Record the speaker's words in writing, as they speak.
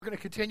We're going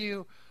to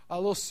continue a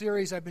little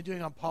series I've been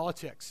doing on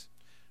politics.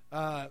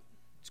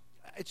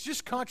 It's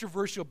just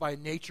controversial by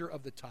nature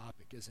of the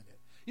topic, isn't it?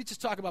 You just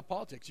talk about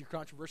politics, you're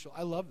controversial.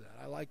 I love that.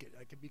 I like it.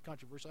 I can be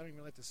controversial. I don't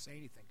even like to say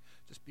anything.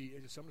 I'm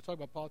going to talk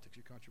about politics,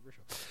 you're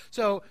controversial.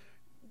 So,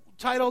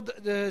 titled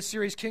the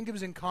series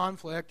Kingdoms in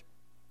Conflict.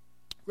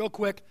 Real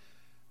quick,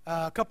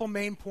 a couple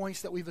main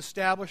points that we've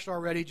established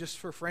already just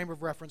for frame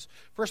of reference.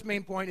 First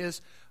main point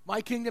is, my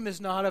kingdom is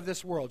not of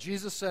this world.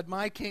 Jesus said,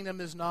 my kingdom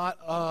is not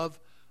of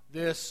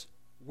this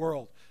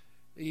world.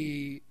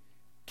 The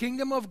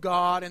kingdom of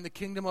God and the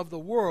kingdom of the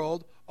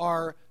world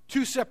are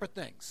two separate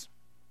things.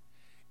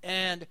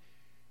 And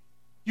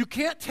you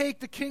can't take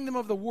the kingdom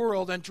of the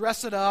world and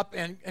dress it up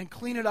and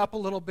clean it up a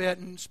little bit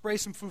and spray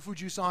some foo-foo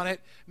juice on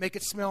it, make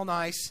it smell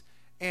nice,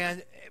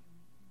 and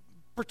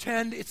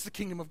pretend it's the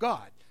kingdom of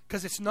God,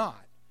 because it's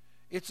not.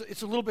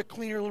 It's a little bit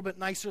cleaner, a little bit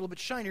nicer, a little bit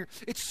shinier.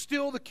 It's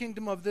still the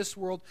kingdom of this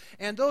world,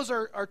 and those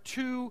are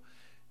two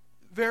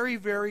very,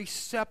 very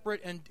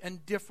separate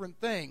and different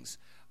things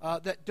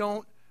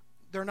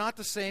they're not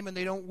the same and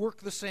they don't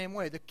work the same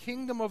way. The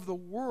kingdom of the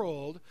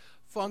world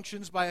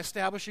functions by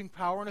establishing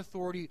power and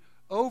authority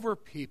over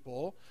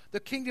people. The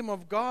kingdom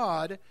of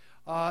God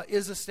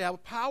is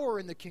established. Power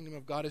in the kingdom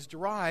of God is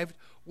derived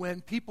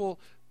when people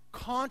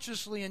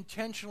consciously,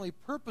 intentionally,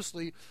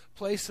 purposely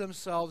place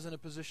themselves in a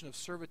position of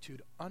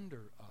servitude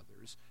under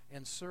others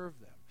and serve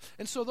them.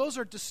 And so those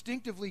are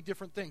distinctively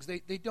different things.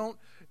 They don't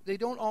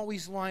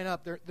always line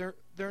up.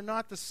 They're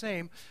not the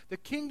same. The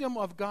kingdom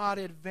of God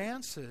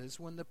advances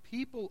when the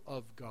people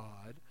of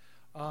God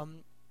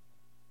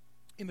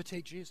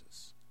imitate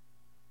Jesus.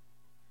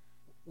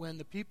 When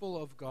the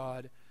people of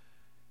God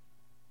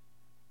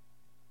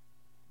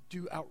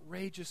do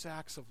outrageous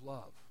acts of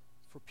love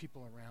for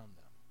people around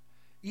them.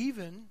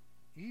 Even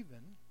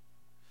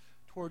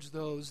towards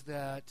those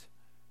that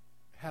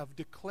have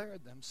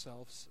declared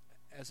themselves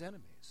as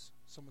enemies.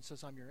 Someone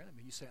says, I'm your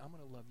enemy. You say, I'm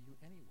going to love you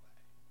anyway.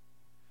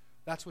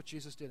 That's what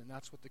Jesus did, and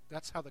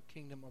that's how the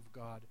kingdom of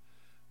God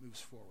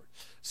moves forward.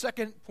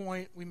 Second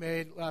point we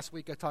made last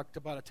week, I talked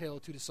about a tale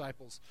of two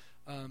disciples.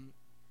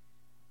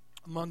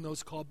 Among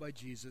those called by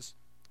Jesus,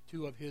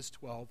 two of his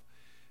 12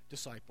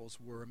 disciples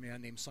were a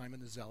man named Simon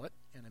the Zealot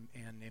and a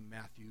man named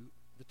Matthew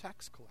the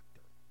tax collector.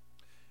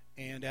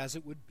 And as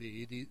it would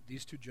be,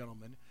 these two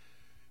gentlemen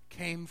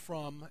came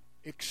from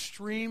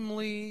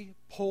extremely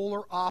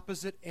polar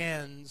opposite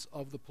ends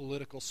of the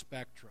political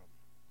spectrum.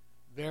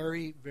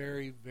 Very,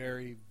 very,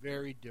 very,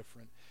 very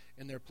different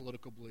in their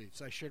political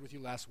beliefs. I shared with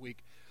you last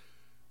week,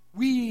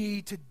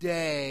 we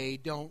today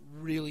don't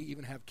really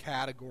even have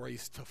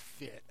categories to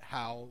fit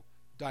how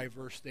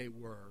diverse they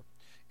were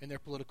in their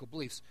political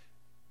beliefs.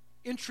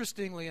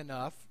 Interestingly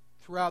enough,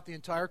 throughout the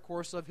entire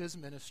course of his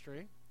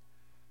ministry,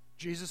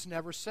 Jesus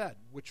never said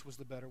which was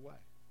the better way.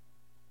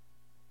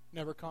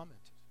 Never commented.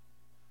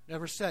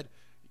 Never said,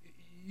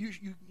 you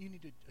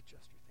need to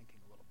adjust your thinking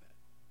a little bit.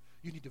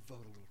 You need to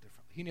vote a little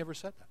differently. He never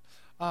said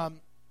that.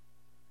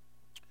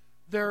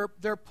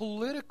 Their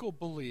political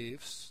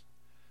beliefs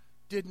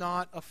did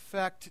not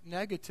affect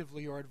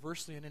negatively or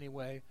adversely in any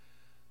way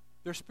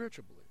their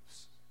spiritual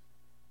beliefs.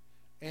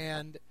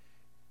 And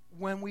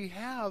when we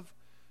have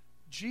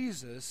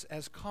Jesus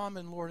as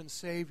common Lord and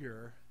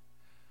Savior,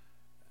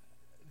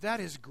 that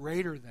is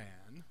greater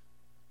than,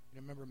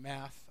 you remember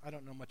math, I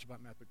don't know much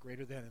about math, but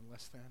greater than and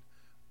less than,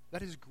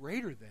 that is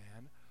greater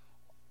than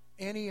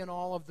any and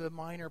all of the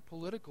minor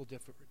political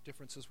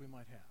differences we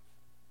might have.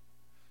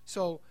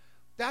 So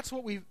that's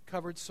what we've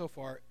covered so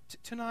far.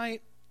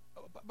 Tonight,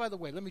 by the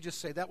way, let me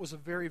just say, that was a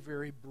very,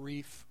 very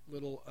brief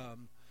little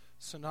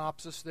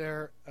synopsis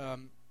there.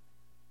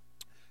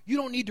 You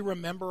don't need to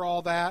remember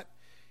all that.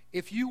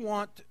 If you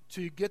want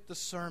to get the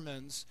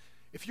sermons,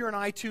 if you're an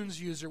iTunes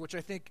user, which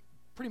I think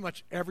pretty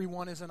much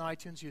everyone is an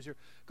iTunes user,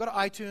 go to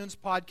iTunes,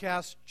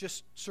 podcast,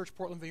 just search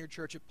Portland Vineyard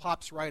Church. It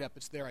pops right up.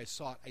 It's there. I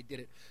saw it. I did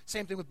it.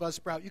 Same thing with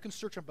Buzzsprout. You can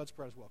search on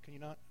Buzzsprout as well. Can you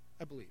not?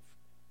 I believe.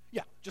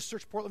 Yeah, just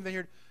search Portland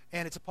Vineyard,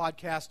 and it's a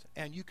podcast,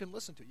 and you can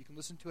listen to it. You can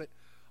listen to it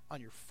on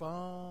your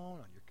phone,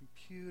 on your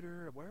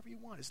computer, wherever you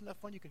want. Isn't that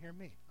fun? You can hear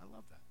me. I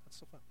love that. That's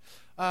so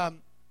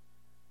fun.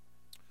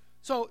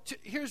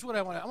 Here's what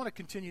I want. I want to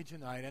continue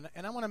tonight,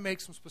 and I want to make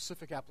some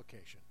specific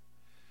application.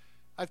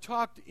 I've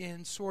talked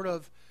in sort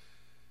of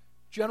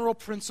general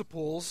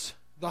principles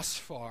thus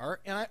far,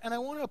 and I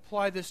want to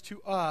apply this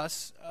to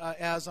us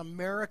as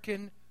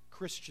American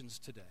Christians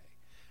today.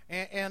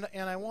 And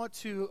I want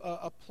to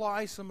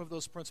apply some of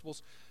those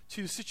principles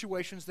to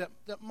situations that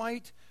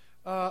might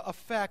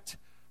affect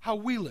how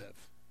we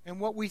live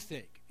and what we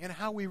think and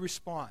how we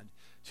respond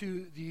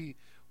to the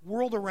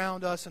world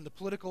around us and the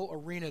political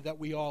arena that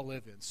we all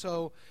live in.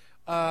 So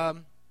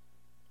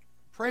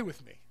pray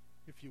with me,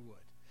 if you would.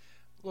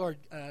 Lord,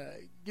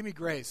 give me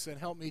grace and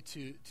help me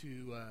to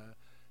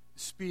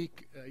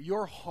speak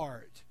your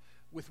heart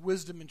with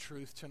wisdom and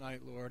truth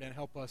tonight, Lord, and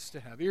help us to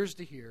have ears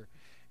to hear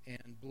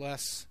and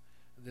bless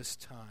this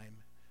time.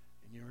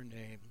 In your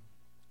name,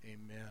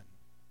 amen.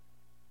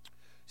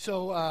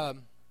 So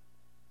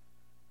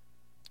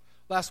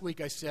last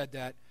week I said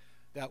that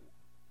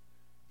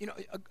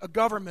a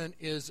government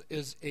is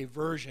a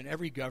version.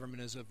 Every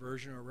government is a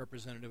version or a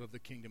representative of the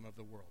kingdom of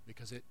the world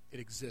because it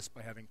exists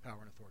by having power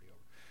and authority over.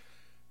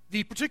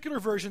 The particular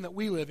version that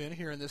we live in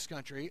here in this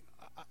country,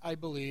 I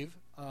believe,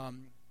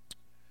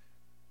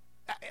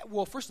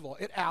 well, first of all,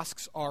 it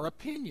asks our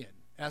opinion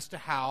as to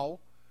how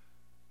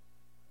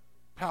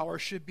power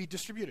should be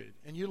distributed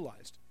and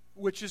utilized,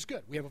 which is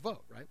good. We have a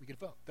vote, right? We get a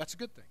vote. That's a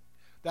good thing.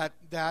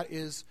 That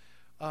is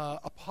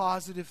a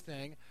positive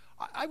thing.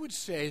 I would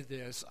say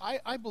this.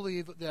 I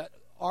believe that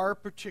our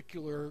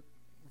particular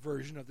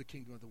version of the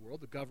kingdom of the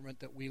world, the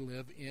government that we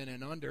live in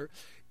and under,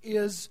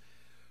 is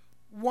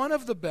one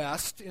of the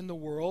best in the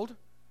world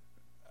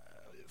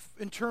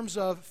in terms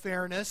of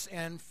fairness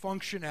and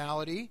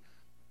functionality.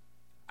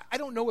 I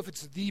don't know if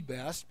it's the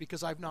best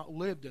because I've not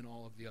lived in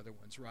all of the other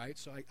ones, right?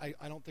 So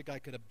I don't think I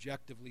could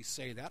objectively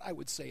say that. I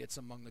would say it's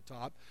among the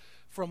top.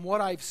 From what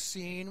I've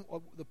seen,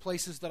 the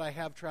places that I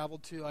have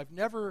traveled to, I've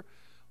never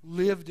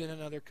lived in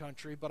another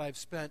country, but I've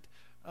spent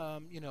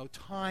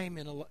time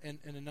in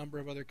a number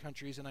of other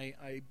countries, and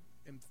I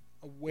am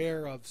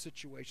aware of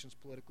situations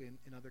politically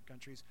in other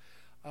countries.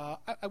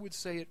 I would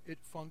say it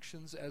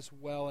functions as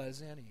well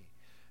as any.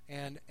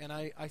 And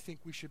I think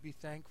we should be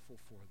thankful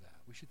for that.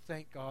 We should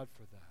thank God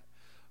for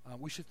that.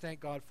 We should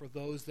thank God for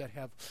those that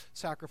have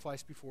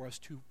sacrificed before us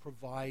to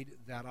provide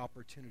that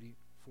opportunity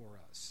for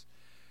us.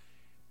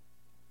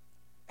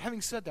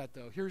 Having said that,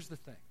 though, here's the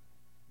thing.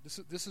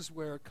 This is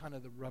where kind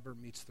of the rubber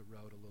meets the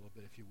road a little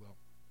bit, if you will.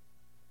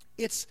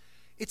 It's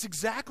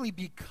exactly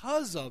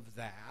because of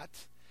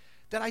that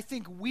I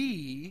think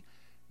we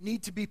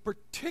need to be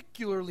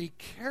particularly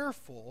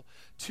careful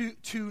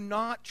to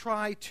not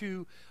try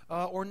to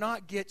or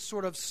not get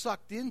sort of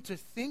sucked into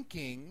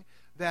thinking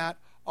that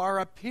our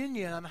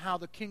opinion on how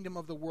the kingdom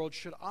of the world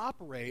should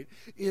operate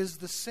is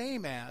the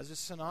same as, is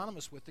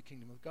synonymous with the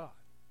kingdom of God.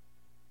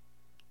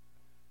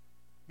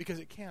 Because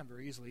it can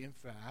very easily. In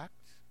fact,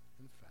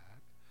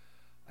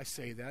 I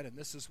say that, and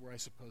this is where I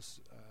suppose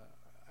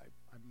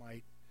I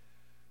might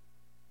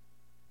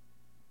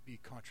be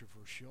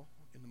controversial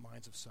in the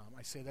minds of some.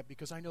 I say that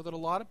because I know that a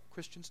lot of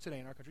Christians today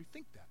in our country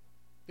think that.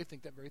 They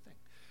think that very thing.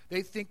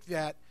 They think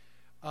that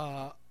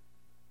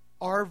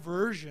our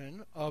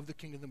version of the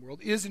kingdom of the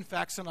world is in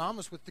fact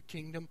synonymous with the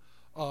kingdom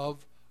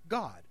of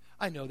God.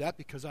 I know that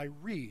because I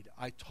read,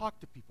 I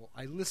talk to people,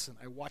 I listen,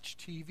 I watch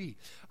TV,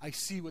 I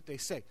see what they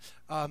say.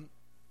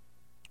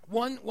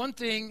 One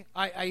thing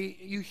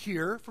you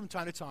hear from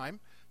time to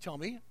time, tell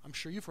me, I'm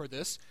sure you've heard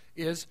this,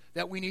 is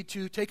that we need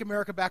to take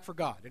America back for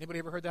God. Anybody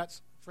ever heard that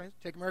phrase?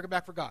 Take America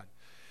back for God.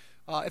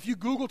 If you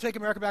Google Take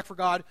America Back for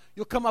God,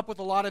 you'll come up with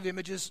a lot of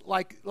images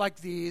like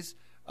these.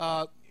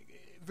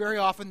 Very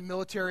often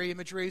military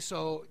imagery,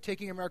 so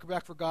Taking America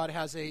Back for God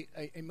has a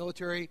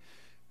military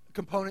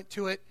component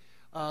to it.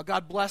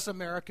 God bless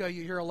America,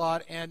 you hear a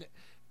lot, and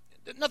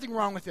nothing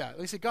wrong with that.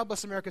 They say God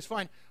bless America is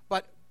fine,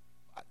 but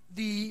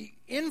the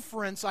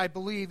inference, I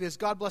believe, is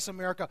God bless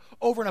America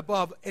over and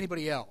above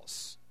anybody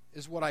else,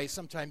 is what I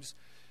sometimes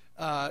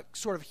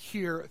sort of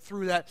hear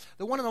through that.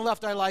 The one on the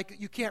left I like,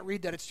 you can't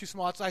read that, it's too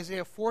small. It's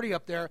Isaiah 40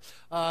 up there.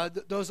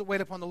 Those that wait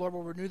upon the Lord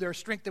will renew their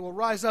strength. They will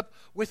rise up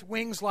with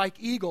wings like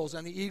eagles.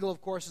 And the eagle, of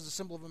course, is a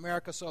symbol of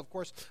America, so of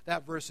course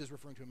that verse is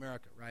referring to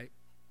America, right?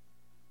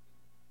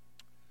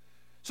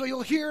 So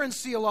you'll hear and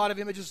see a lot of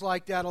images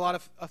like that, a lot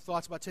of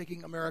thoughts about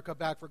taking America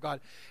back for God.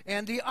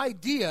 And the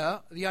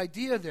idea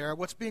there,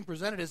 what's being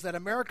presented is that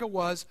America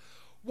was,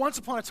 once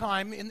upon a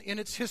time in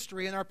its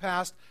history, in our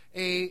past,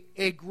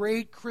 a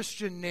great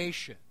Christian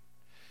nation.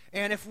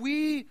 And if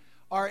we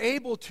are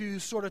able to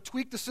sort of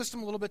tweak the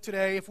system a little bit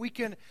today, if we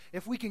can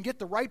get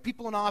the right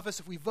people in office,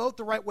 if we vote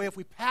the right way, if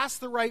we pass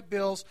the right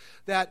bills,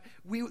 that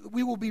we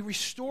will be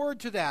restored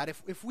to that.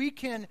 If we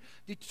can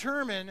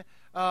determine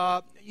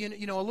a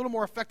little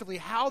more effectively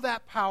how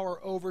that power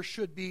over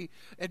should be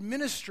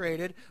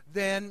administrated,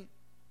 then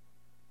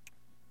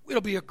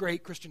it'll be a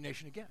great Christian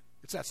nation again.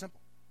 It's that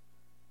simple.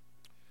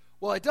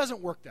 Well, it doesn't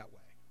work that way.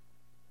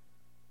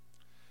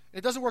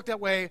 It doesn't work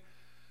that way.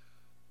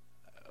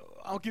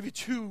 I'll give you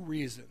two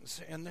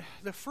reasons. And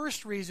the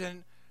first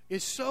reason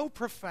is so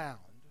profound,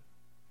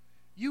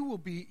 you will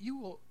be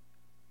in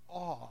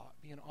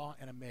awe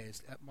and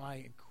amazed at my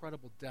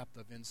incredible depth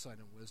of insight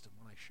and wisdom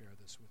when I share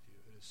this with you.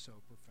 It is so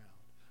profound.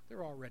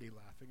 They're already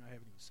laughing. I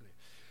haven't even said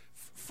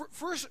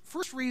it.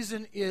 First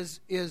reason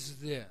is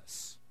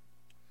this.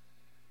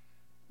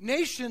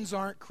 Nations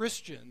aren't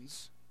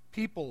Christians.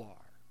 People are.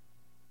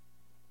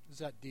 Is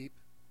that deep?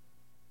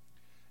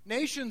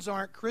 Nations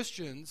aren't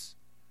Christians.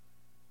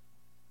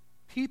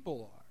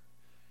 People are.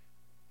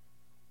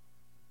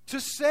 To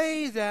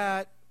say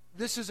that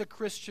this is a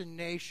Christian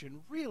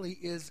nation really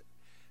is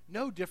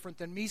no different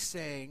than me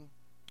saying,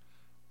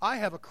 I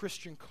have a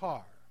Christian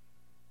car.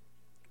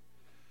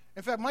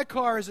 In fact, my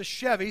car is a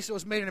Chevy, so it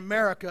was made in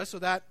America, so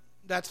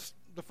that's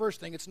the first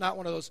thing. It's not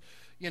one of those,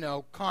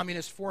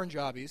 communist foreign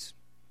jobbies.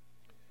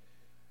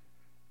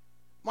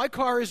 My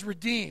car is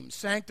redeemed,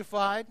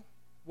 sanctified,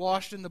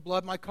 washed in the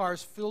blood. My car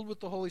is filled with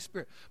the Holy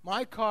Spirit.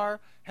 My car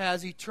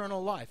has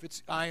eternal life.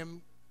 I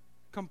am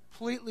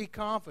completely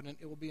confident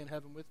it will be in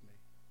heaven with me.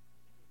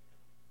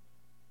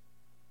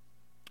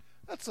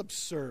 That's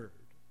absurd.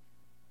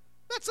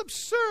 That's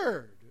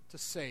absurd to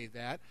say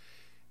that.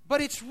 But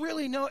it's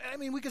really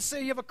we could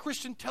say you have a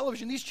Christian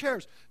television. These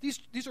chairs,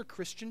 these are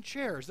Christian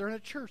chairs. They're in a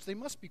church. They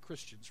must be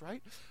Christians,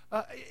 right?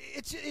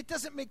 It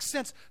doesn't make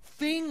sense.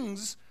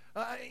 Things,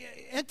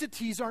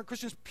 entities aren't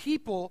Christians.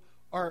 People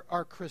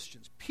are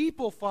Christians.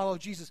 People follow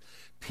Jesus.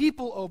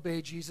 People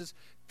obey Jesus.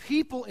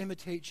 People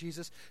imitate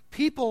Jesus.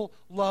 People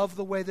love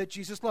the way that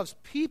Jesus loves.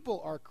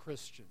 People are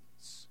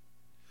Christians.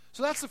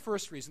 So that's the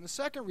first reason. The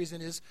second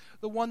reason is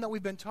the one that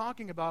we've been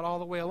talking about all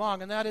the way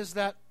along, and that is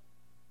that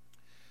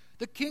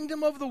the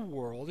kingdom of the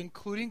world,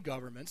 including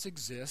governments,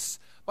 exists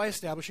by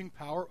establishing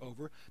power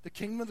over. The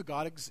kingdom of the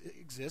God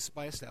exists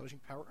by establishing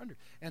power under.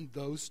 And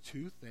those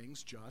two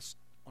things just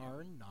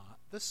are not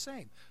the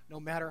same.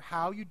 No matter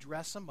how you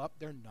dress them up,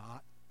 they're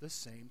not the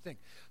same thing.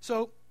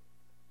 So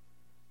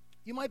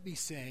you might be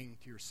saying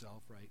to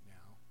yourself right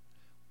now,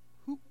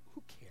 who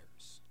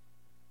cares?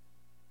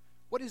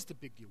 What is the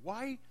big deal?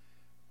 Why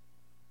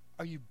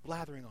are you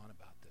blathering on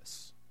about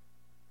this?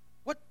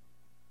 What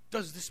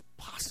does this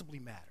possibly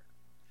matter?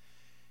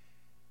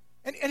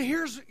 And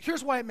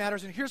here's why it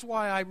matters, and here's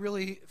why I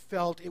really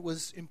felt it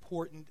was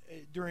important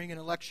during an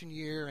election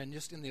year and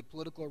just in the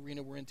political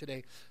arena we're in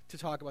today to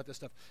talk about this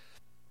stuff.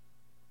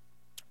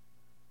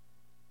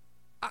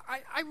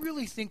 I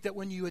really think that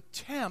when you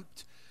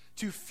attempt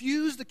to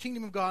fuse the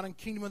kingdom of God and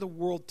kingdom of the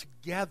world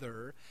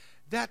together,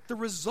 that the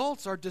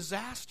results are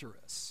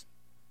disastrous.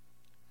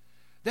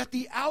 That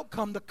the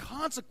outcome, the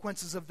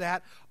consequences of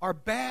that are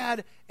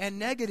bad and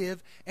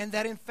negative, and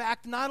that in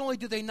fact not only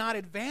do they not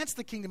advance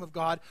the kingdom of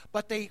God,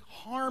 but they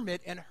harm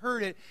it and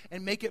hurt it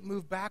and make it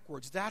move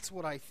backwards. That's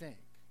what I think.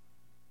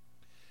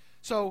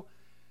 So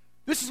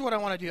this is what I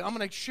want to do. I'm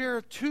going to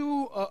share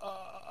two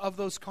of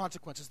those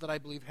consequences that I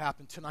believe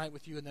happened tonight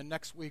with you, and then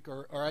next week,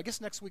 or I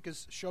guess next week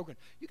is Shogun.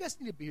 You guys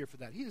need to be here for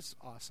that. He is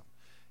awesome.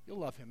 You'll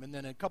love him. And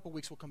then in a couple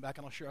weeks we'll come back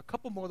and I'll share a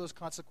couple more of those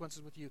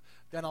consequences with you.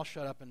 Then I'll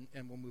shut up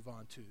and we'll move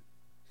on to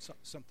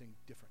something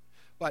different.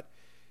 But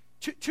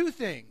two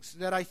things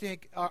that I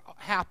think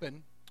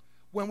happen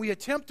when we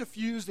attempt to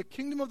fuse the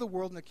kingdom of the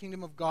world and the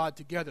kingdom of God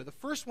together. The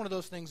first one of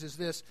those things is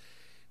this: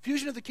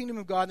 fusion of the kingdom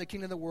of God and the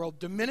kingdom of the world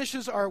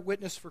diminishes our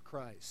witness for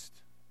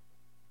Christ.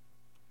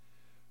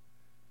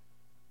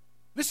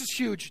 This is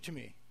huge to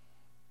me.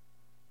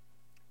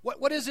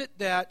 What is it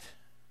that,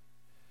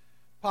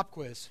 pop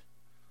quiz,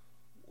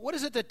 what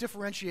is it that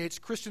differentiates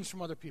Christians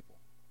from other people?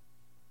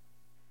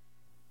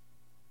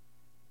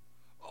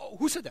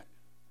 Who said that?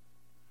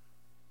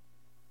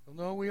 You'll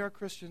know we are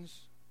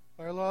Christians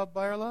by our love,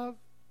 by our love.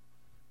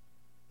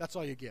 That's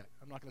all you get.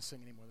 I'm not going to sing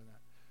any more than that.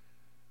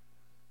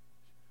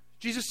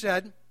 Jesus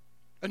said,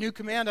 "A new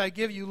command I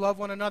give you, love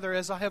one another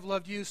as I have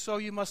loved you, so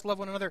you must love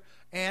one another.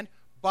 And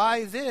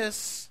by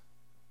this,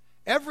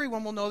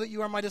 everyone will know that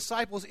you are my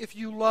disciples if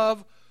you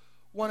love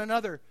one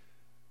another."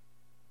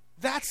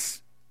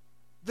 That's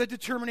the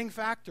determining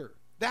factor.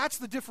 That's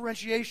the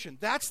differentiation.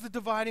 That's the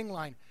dividing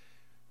line.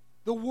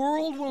 The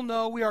world will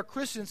know we are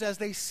Christians as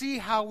they see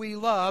how we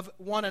love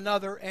one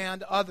another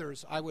and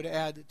others. I would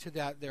add to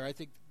that there. I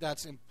think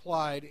that's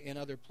implied in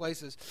other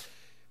places.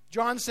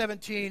 John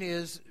 17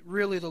 is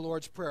really the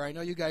Lord's Prayer. I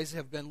know you guys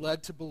have been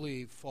led to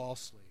believe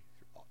falsely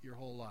your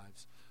whole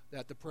lives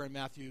that the prayer in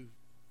Matthew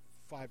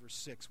 5 or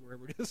 6,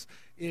 wherever it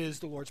is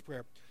the Lord's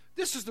Prayer.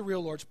 This is the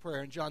real Lord's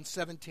Prayer in John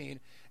 17.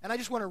 And I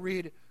just want to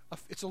read,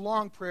 it's a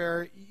long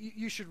prayer.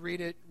 You should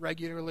read it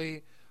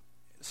regularly,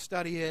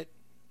 study it,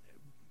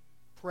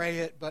 pray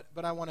it,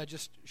 but I want to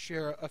just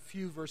share a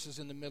few verses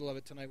in the middle of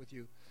it tonight with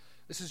you.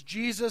 This is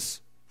Jesus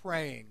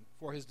praying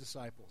for his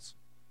disciples.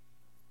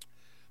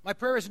 "My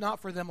prayer is not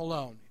for them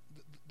alone,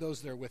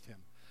 those there with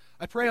him.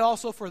 I pray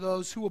also for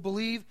those who will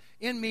believe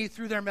in me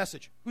through their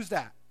message." Who's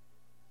that?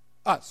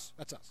 Us.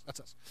 That's us. That's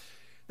us.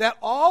 "That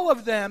all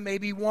of them may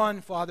be one,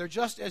 Father,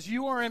 just as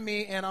you are in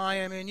me and I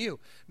am in you.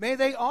 May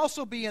they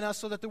also be in us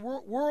so that the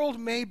world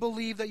may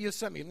believe that you have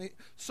sent me."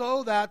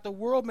 So that the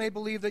world may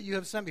believe that you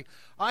have sent me.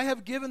 "I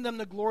have given them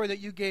the glory that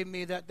you gave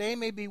me, that they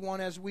may be one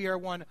as we are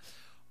one.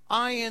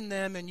 I in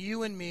them and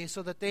you in me,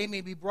 so that they may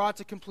be brought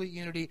to complete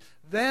unity.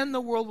 Then the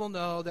world will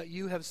know that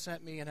you have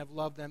sent me and have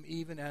loved them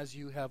even as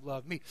you have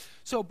loved me."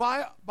 So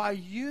by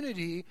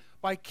unity,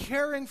 by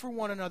caring for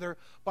one another,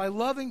 by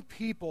loving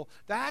people,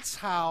 that's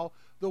how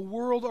the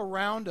world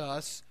around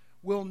us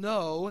will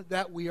know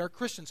that we are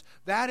Christians.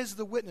 That is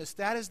the witness.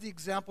 That is the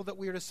example that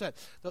we are to set.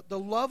 The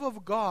love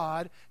of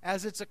God,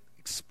 as it's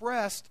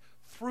expressed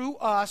through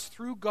us,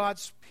 through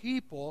God's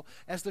people,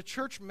 as the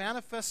church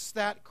manifests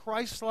that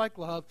Christ-like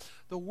love,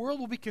 the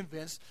world will be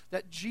convinced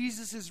that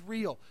Jesus is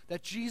real,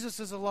 that Jesus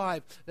is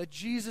alive, that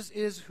Jesus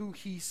is who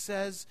he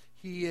says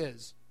he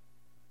is.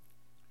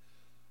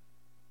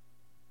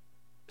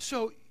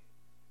 So,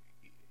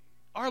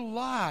 our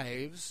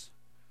lives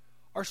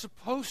are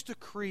supposed to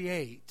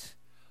create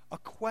a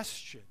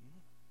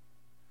question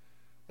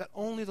that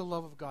only the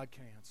love of God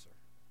can answer.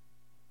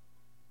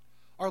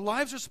 Our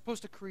lives are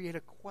supposed to create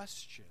a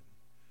question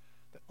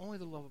that only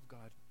the love of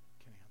God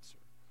can answer.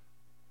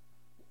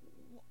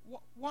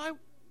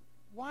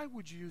 Why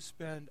would you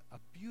spend a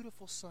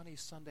beautiful sunny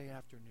Sunday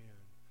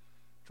afternoon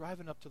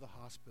driving up to the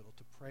hospital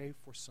to pray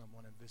for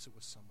someone and visit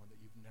with someone that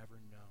you've never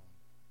known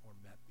or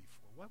met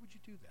before? Why would you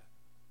do that?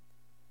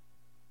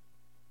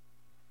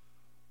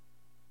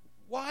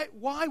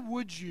 Why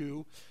would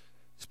you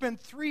spend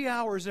 3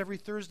 hours every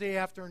Thursday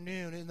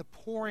afternoon in the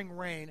pouring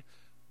rain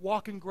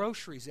walking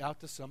groceries out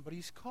to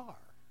somebody's car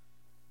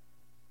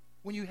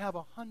when you have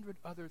 100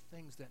 other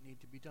things that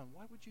need to be done?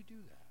 Why would you do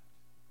that?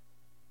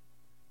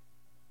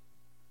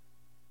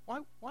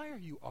 Why are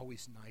you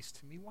always nice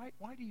to me?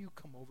 Why do you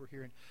come over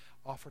here and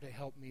offer to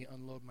help me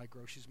unload my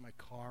groceries in my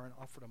car and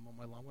offer to mow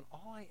my lawn when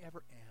all I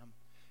ever am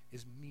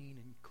is mean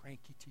and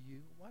cranky to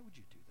you? Why would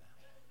you do that?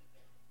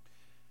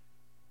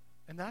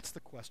 And that's the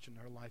question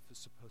our life is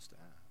supposed to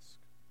ask.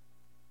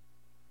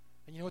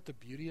 And you know what the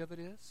beauty of it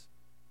is?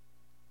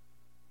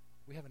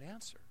 We have an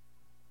answer.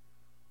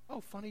 Oh,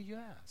 funny you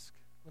ask.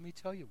 Let me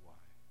tell you why.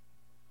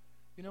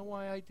 You know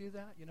why I do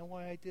that? You know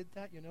why I did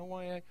that? You know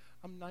why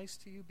I'm nice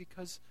to you?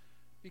 Because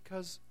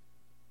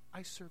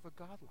I serve a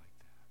God like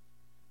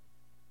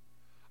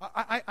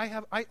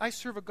that. I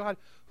serve a God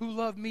who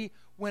loved me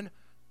when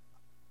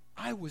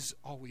I was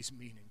always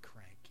mean and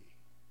cranky.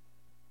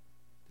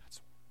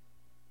 That's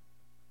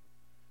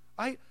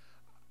why.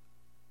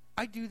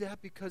 I do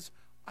that because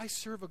I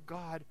serve a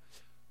God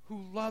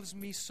who loves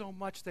me so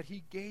much that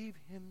he gave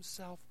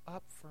himself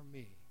up for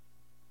me.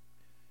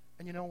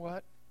 And you know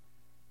what?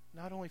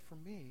 Not only for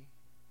me,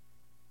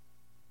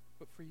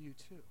 but for you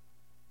too.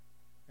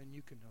 And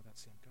you can know that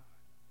same God.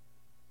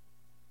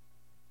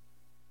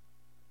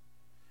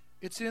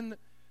 It's in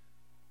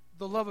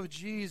the love of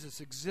Jesus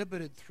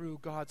exhibited through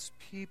God's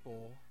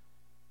people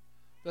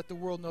that the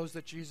world knows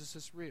that Jesus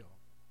is real.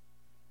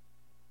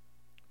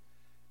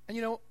 And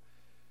you know,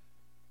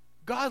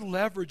 God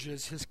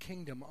leverages his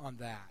kingdom on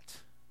that,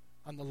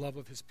 on the love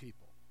of his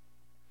people.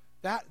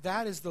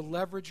 That is the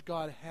leverage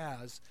God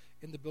has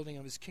in the building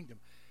of his kingdom.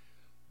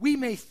 We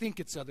may think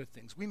it's other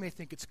things. We may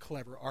think it's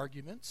clever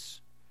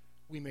arguments.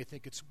 We may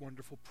think it's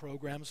wonderful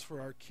programs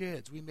for our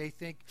kids. We may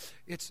think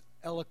it's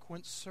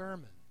eloquent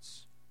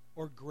sermons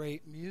or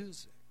great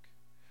music.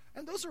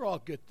 And those are all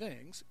good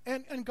things.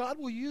 And God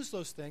will use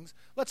those things.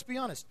 Let's be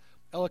honest.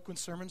 Eloquent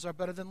sermons are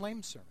better than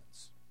lame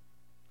sermons.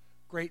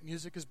 Great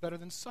music is better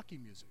than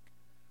sucky music.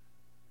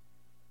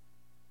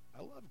 I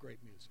love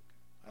great music.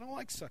 I don't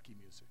like sucky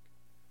music.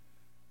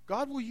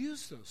 God will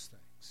use those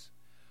things.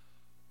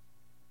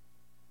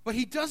 But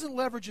he doesn't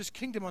leverage his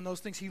kingdom on those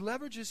things. He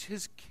leverages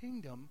his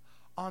kingdom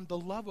on the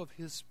love of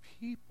his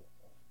people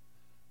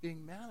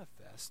being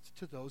manifest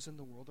to those in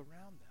the world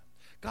around them.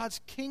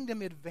 God's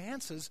kingdom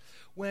advances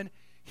when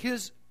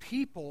his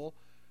people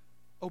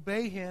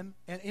obey him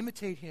and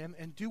imitate him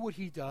and do what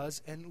he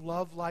does and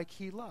love like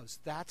he loves.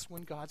 That's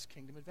when God's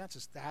kingdom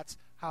advances. That's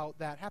how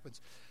that happens.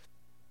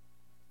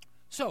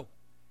 So,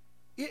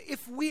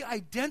 if we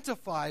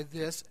identify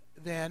this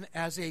then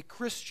as a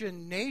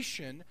Christian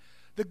nation,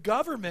 the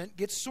government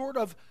gets sort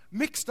of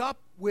mixed up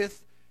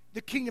with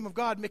the kingdom of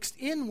God, mixed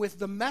in with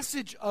the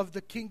message of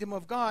the kingdom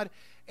of God,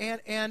 and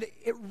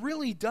it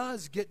really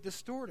does get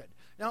distorted.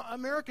 Now,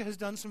 America has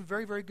done some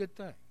very, very good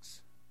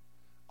things.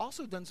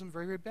 Also done some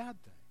very, very bad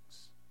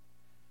things.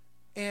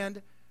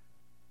 And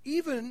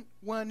even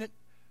when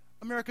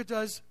America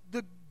does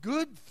the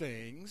good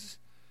things,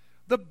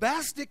 the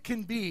best it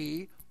can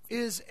be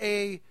is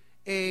a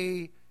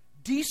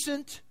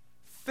decent,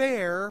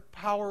 fair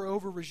power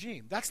over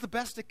regime. That's the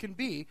best it can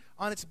be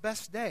on its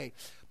best day.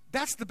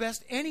 That's the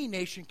best any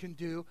nation can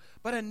do,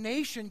 but a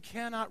nation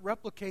cannot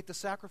replicate the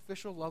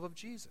sacrificial love of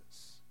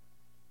Jesus.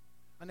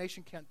 A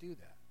nation can't do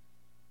that.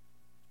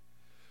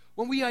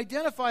 When we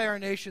identify our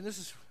nation, this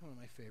is one of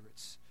my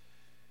favorites.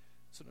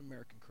 It's an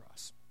American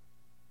cross.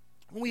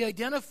 When we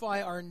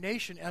identify our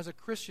nation as a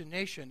Christian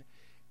nation,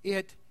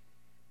 it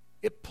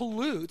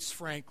pollutes,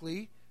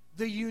 frankly,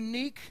 the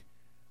unique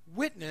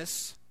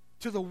witness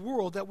to the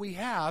world that we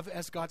have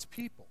as God's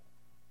people.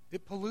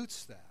 It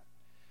pollutes that.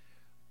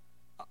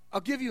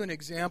 I'll give you an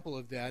example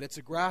of that. It's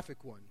a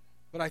graphic one,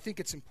 but I think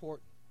it's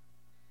important.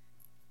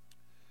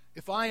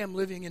 If I am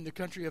living in the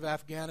country of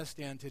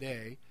Afghanistan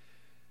today,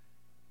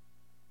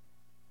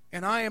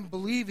 and I am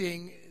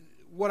believing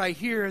what I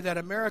hear that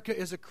America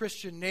is a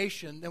Christian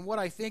nation, then what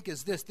I think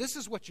is this. This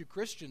is what you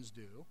Christians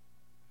do.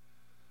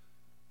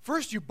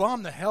 First, you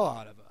bomb the hell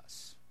out of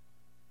us.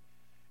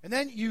 And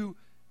then you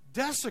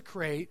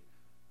desecrate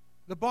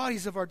the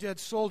bodies of our dead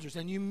soldiers,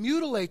 and you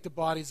mutilate the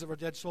bodies of our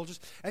dead soldiers,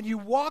 and you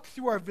walk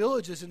through our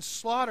villages and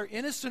slaughter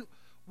innocent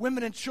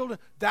women and children.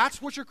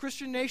 That's what your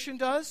Christian nation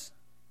does?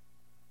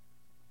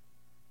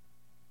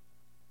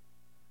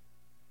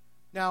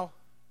 Now,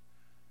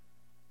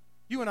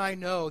 you and I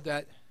know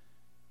that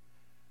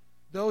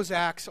those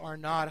acts are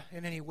not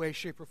in any way,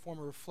 shape, or form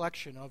a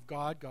reflection of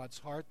God, God's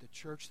heart, the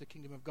church, the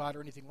kingdom of God,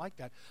 or anything like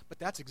that. But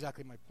that's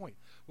exactly my point.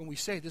 When we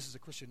say this is a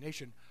Christian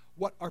nation,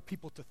 what are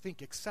people to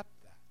think except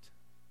that?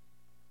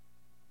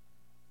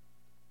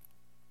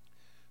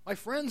 My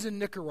friends in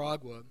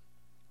Nicaragua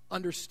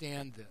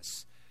understand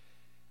this.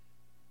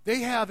 They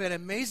have an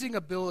amazing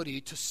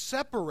ability to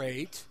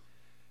separate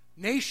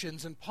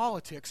nations and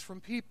politics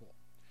from people.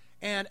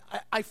 And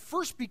I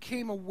first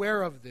became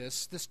aware of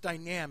this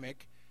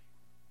dynamic,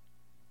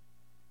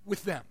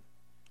 with them.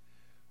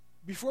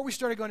 Before we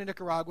started going to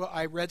Nicaragua,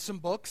 I read some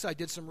books, I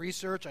did some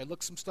research, I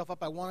looked some stuff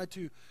up. I wanted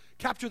to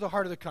capture the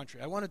heart of the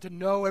country. I wanted to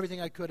know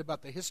everything I could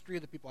about the history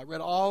of the people. I read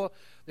all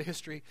the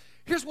history.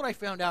 Here's what I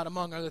found out,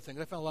 among other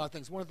things. I found a lot of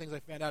things. One of the things I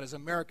found out is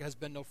America has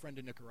been no friend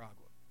to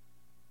Nicaragua.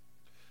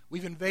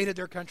 We've invaded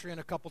their country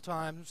a couple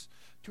times,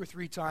 2 or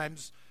 3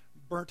 times,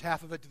 burnt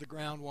half of it to the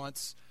ground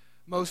once.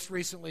 Most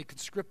recently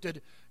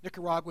conscripted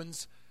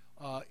Nicaraguans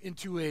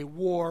into a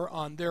war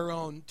on their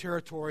own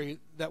territory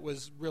that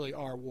was really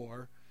our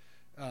war.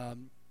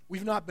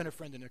 We've not been a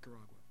friend to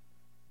Nicaragua.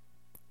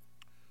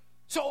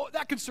 So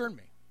that concerned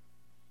me.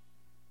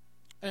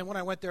 And when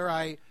I went there,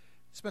 I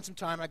spent some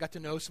time, I got to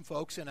know some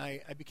folks, and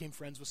I became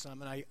friends with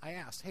some, and I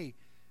asked, hey,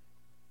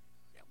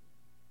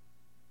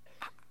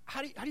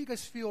 how do you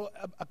guys feel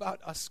about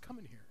us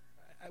coming here?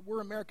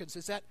 We're Americans.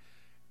 Is that,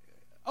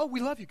 oh,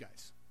 we love you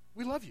guys.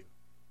 We love you.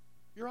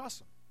 You're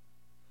awesome.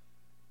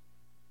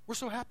 We're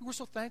so happy. We're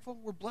so thankful.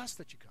 We're blessed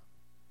that you come.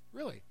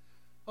 Really?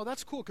 Oh,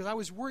 that's cool, because I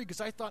was worried, because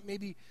I thought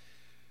maybe,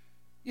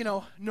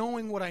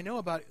 knowing what I know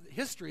about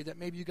history, that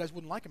maybe you guys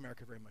wouldn't like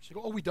America very much. They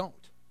go, oh, we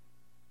don't.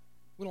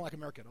 We don't like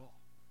America at all.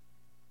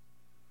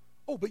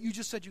 Oh, but you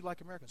just said you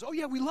like Americans. Oh,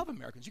 yeah, we love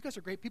Americans. You guys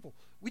are great people.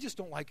 We just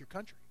don't like your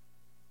country.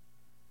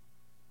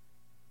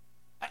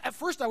 At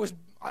first, I was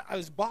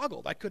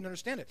boggled. I couldn't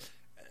understand it.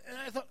 And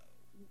I thought,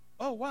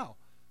 oh, wow.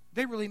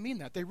 They really mean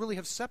that. They really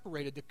have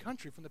separated the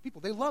country from the people.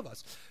 They love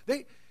us.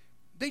 They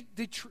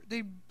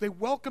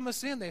welcome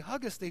us in. They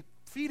hug us. They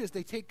feed us.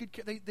 They take good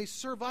care. They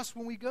serve us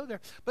when we go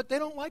there. But they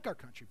don't like our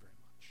country very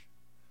much.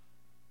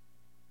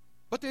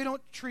 But they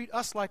don't treat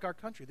us like our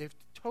country. They've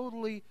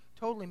totally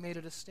made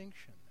a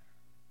distinction there.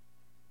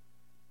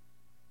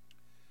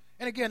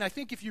 And again, I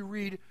think if you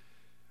read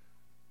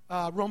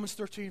Romans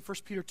 13, 1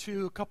 Peter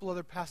 2, a couple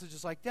other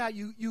passages like that,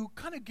 you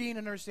kind of gain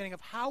an understanding of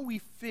how we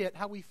fit,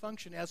 how we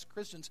function as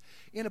Christians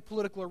in a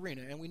political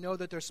arena. And we know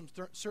that there's some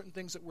certain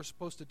things that we're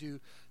supposed to do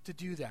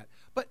that.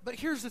 But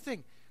here's the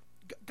thing.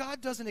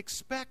 God doesn't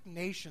expect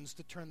nations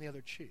to turn the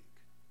other cheek.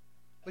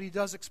 But he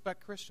does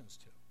expect Christians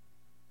to.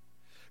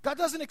 God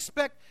doesn't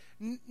expect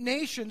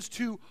nations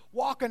to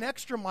walk an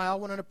extra mile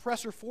when an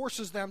oppressor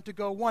forces them to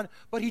go one,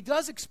 but he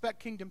does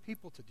expect kingdom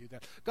people to do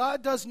that.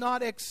 God does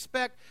not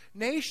expect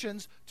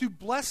nations to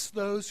bless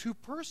those who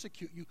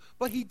persecute you,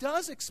 but he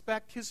does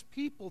expect his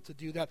people to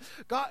do that.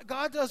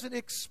 God doesn't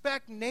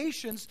expect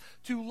nations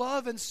to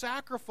love and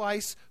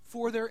sacrifice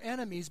for their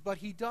enemies, but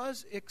he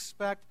does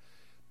expect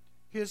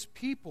his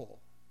people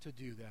to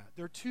do that.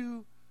 They're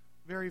two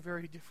very,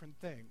 very different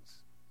things.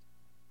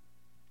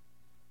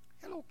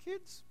 Hello,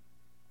 kids.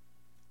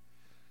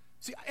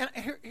 See, and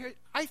here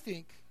I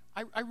think,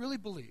 I really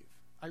believe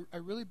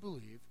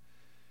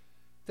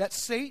that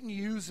Satan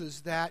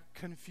uses that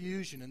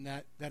confusion and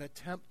that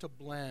attempt to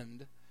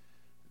blend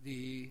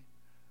the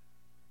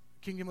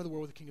kingdom of the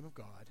world with the kingdom of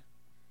God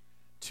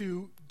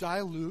to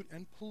dilute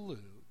and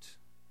pollute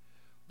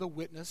the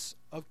witness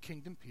of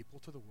kingdom people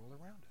to the world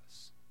around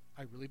us.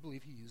 I really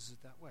believe he uses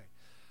it that way.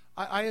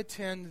 I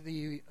attend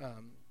the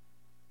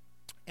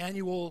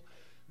annual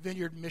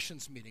Vineyard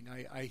Missions meeting.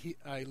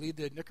 I lead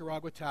the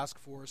Nicaragua task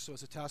force, so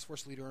as a task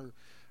force leader,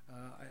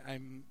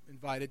 I'm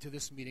invited to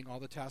this meeting. All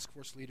the task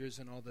force leaders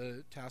and all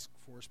the task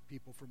force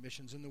people for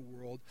missions in the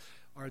world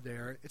are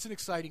there. It's an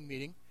exciting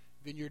meeting.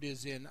 Vineyard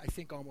is in, I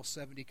think, almost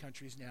 70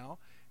 countries now,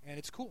 and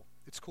it's cool.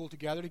 It's cool to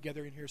gather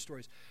together and hear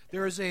stories.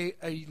 There is a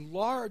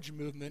large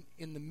movement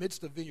in the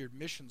midst of Vineyard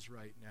Missions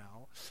right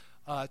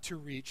now to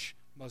reach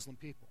Muslim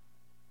people.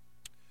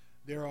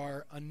 There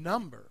are a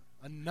number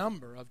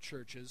of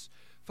churches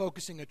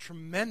focusing a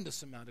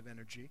tremendous amount of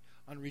energy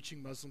on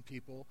reaching Muslim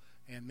people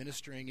and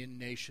ministering in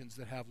nations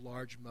that have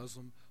large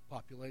Muslim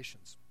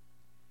populations.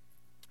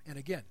 And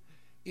again,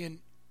 in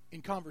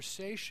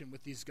conversation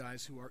with these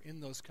guys who are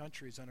in those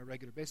countries on a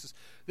regular basis,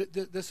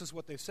 this is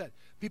what they've said.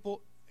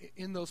 People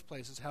in those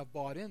places have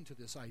bought into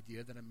this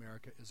idea that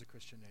America is a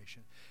Christian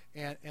nation.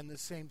 And the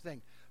same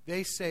thing.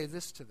 They say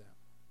this to them.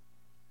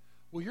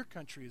 Well, your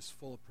country is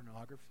full of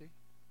pornography.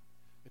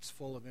 It's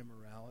full of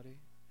immorality.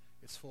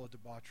 It's full of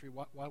debauchery.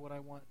 Why would I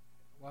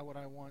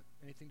want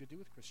anything to do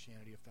with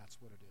Christianity if that's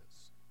what it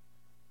is?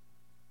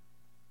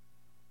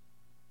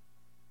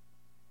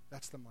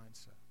 That's the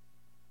mindset.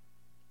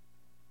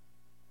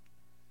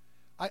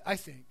 I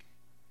think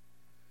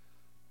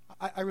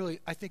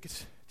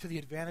it's to the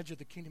advantage of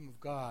the kingdom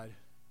of God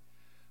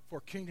for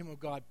kingdom of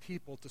God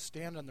people to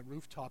stand on the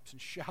rooftops and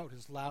shout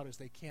as loud as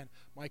they can,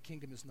 my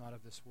kingdom is not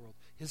of this world.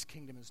 His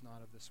kingdom is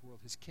not of this world.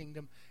 His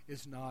kingdom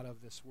is not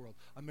of this world.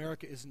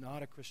 America is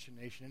not a Christian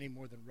nation any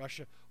more than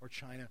Russia or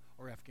China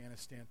or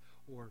Afghanistan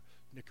or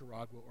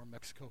Nicaragua or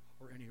Mexico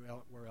or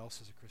anywhere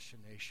else is a Christian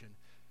nation.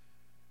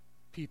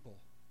 People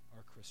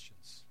are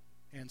Christians,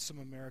 and some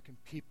American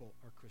people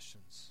are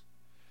Christians.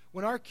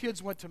 When our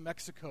kids went to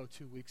Mexico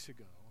 2 weeks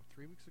ago, or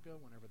 3 weeks ago,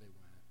 whenever they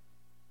went,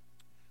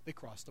 they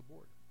crossed the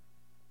border.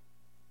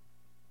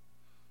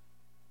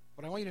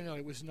 But I want you to know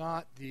it was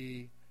not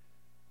the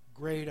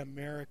great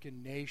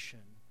American nation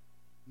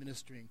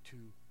ministering to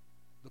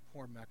the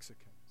poor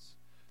Mexicans.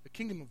 The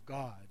kingdom of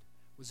God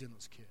was in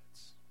those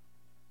kids.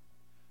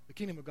 The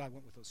kingdom of God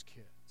went with those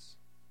kids.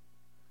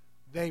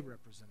 They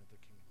represented the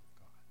kingdom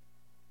of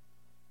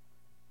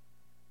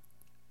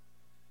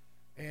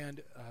God.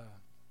 And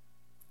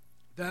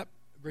that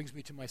brings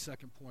me to my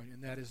second point,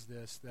 and that is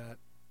this, that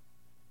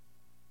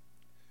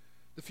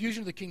the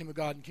fusion of the kingdom of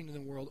God and kingdom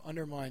of the world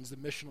undermines the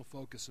missional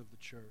focus of the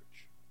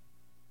church.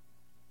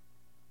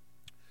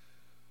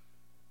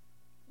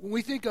 When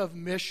we think of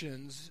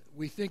missions,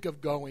 we think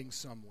of going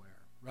somewhere,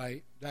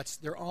 right?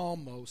 They're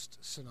almost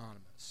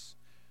synonymous.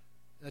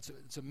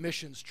 It's a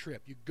missions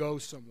trip. You go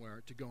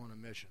somewhere to go on a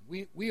mission.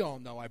 We all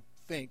know, I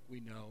think we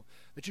know,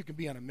 that you can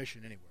be on a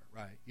mission anywhere,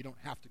 right? You don't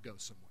have to go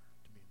somewhere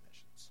to be in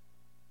missions.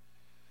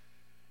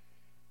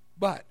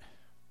 But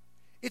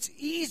it's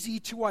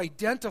easy to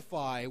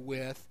identify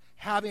with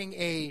having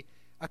a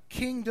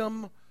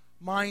kingdom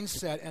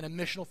mindset and a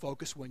missional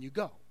focus when you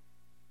go.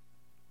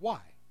 Why?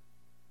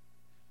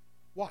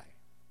 Why?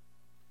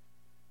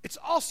 It's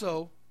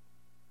also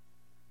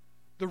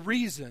the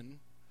reason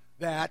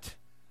that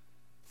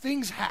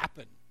things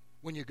happen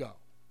when you go.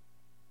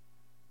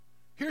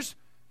 Can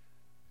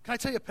I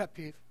tell you a pet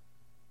peeve?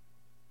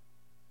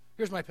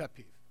 Here's my pet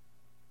peeve.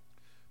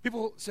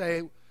 People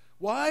say,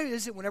 why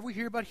is it whenever we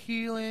hear about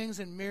healings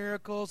and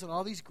miracles and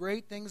all these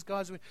great things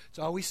God's doing, it's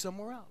always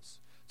somewhere else.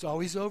 It's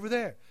always over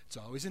there. It's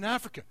always in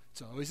Africa.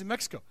 It's always in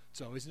Mexico. It's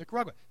always in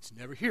Nicaragua. It's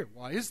never here.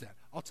 Why is that?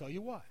 I'll tell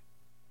you why.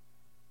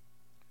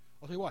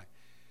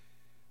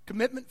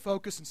 Commitment,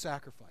 focus, and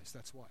sacrifice.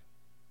 That's why.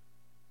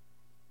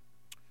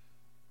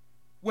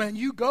 When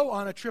you go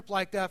on a trip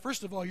like that,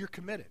 first of all, you're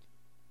committed.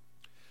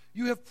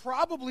 You have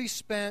probably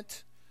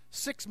spent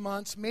 6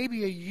 months,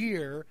 maybe a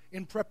year,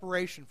 in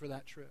preparation for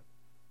that trip.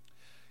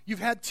 You've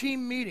had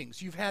team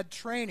meetings. You've had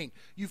training.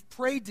 You've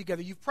prayed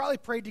together. You've probably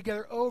prayed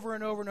together over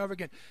and over and over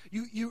again.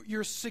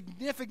 You're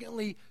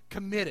significantly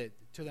committed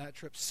to that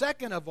trip.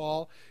 Second of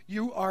all,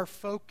 you are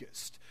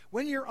focused.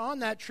 When you're on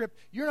that trip,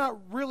 you're not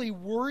really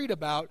worried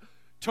about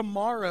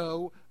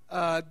tomorrow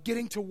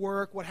getting to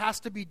work, what has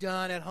to be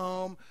done at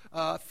home,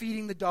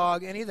 feeding the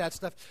dog, any of that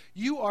stuff.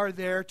 You are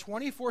there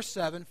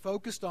 24/7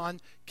 focused on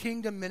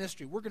kingdom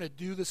ministry. We're going to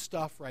do this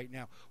stuff right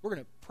now. We're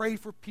going to pray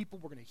for people.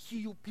 We're going to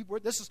heal people.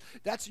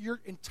 That's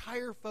your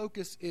entire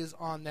focus is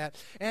on that.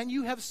 And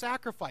you have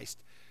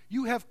sacrificed.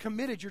 You have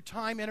committed your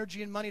time,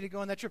 energy, and money to go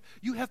on that trip.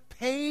 You have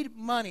paid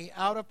money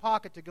out of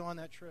pocket to go on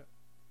that trip.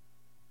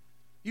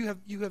 You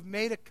have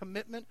made a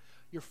commitment.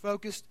 You're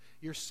focused.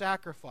 You're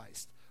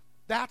sacrificed.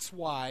 That's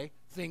why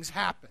things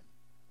happen.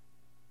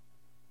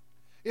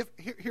 If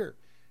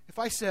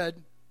I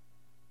said,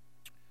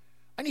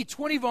 I need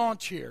 20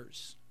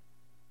 volunteers,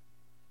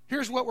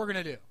 here's what we're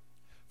going to do.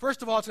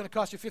 First of all, it's going to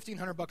cost you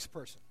 $1,500 a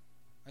person.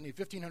 I need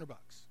 $1,500.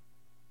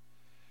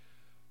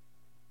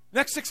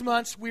 Next 6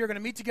 months, we are going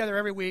to meet together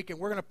every week, and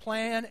we're going to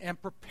plan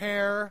and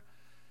prepare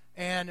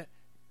and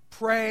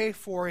pray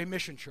for a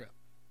mission trip.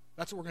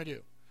 That's what we're going to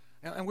do.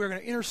 And we're going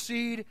to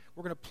intercede.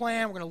 We're going to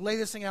plan. We're going to lay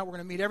this thing out. We're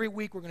going to meet every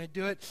week. We're going to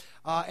do it.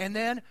 And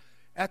then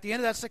at the end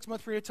of that 6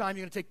 month period of time,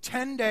 you're going to take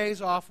 10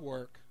 days off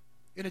work.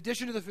 In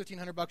addition to the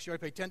 $1,500, you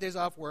already paid 10 days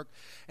off work.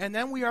 And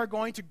then we are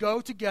going to go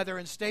together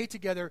and stay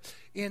together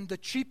in the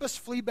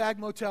cheapest flea bag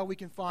motel we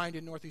can find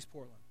in Northeast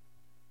Portland.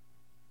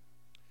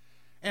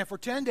 And for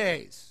 10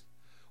 days,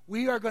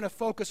 we are going to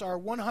focus our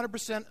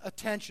 100%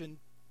 attention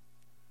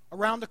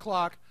around the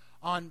clock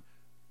on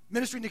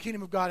ministering the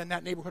kingdom of God in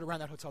that neighborhood around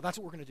that hotel. That's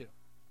what we're going to do.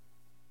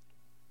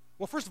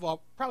 Well, first of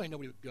all, probably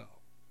nobody would go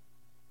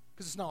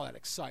because it's not all that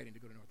exciting to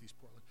go to Northeast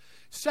Portland.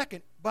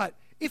 Second, but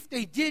if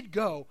they did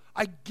go,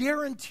 I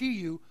guarantee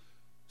you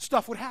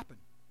stuff would happen.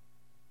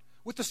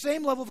 With the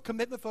same level of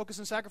commitment, focus,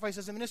 and sacrifice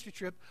as a ministry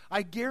trip,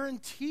 I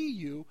guarantee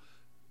you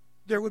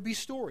there would be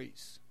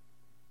stories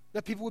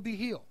that people would be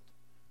healed,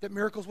 that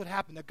miracles would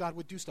happen, that God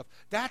would do stuff.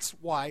 That's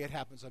why it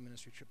happens on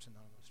ministry trips and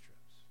not on those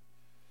trips.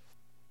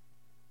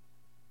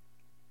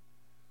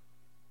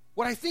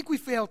 What I think we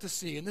fail to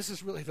see, and this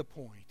is really the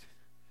point,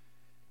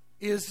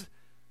 is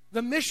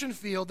the mission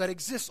field that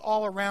exists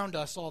all around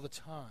us all the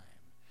time.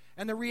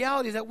 And the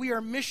reality that we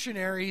are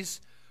missionaries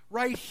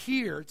right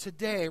here,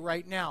 today,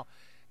 right now.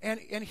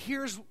 And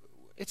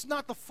it's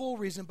not the full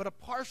reason, but a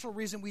partial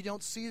reason we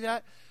don't see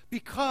that,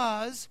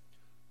 because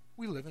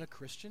we live in a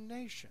Christian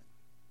nation.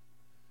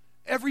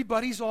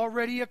 Everybody's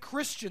already a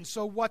Christian,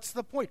 so what's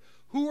the point?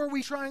 Who are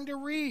we trying to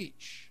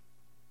reach?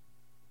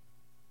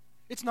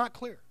 It's not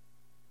clear.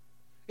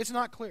 It's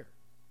not clear.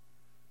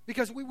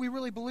 Because we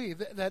really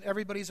believe that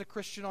everybody's a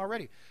Christian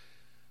already.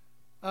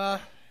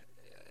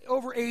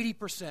 Over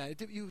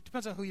 80%, it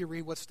depends on who you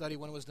read, what study,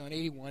 when it was done,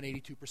 81,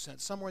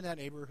 82%, somewhere in that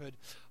neighborhood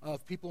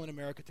of people in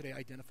America today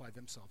identify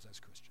themselves as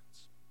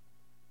Christians.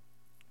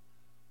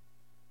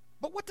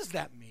 But what does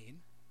that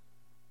mean?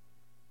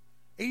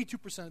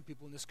 82% of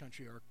people in this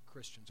country are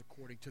Christians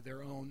according to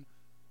their own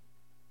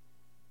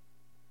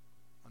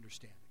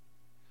understanding.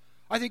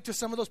 I think to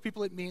some of those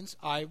people it means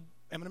I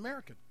am an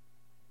American.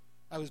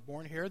 I was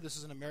born here. This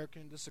is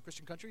a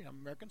Christian country, and I'm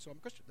American, so I'm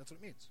a Christian. That's what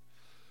it means.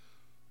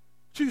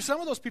 To some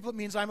of those people, it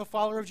means I'm a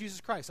follower of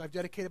Jesus Christ. I've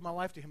dedicated my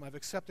life to him. I've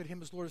accepted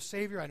him as Lord and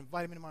Savior. I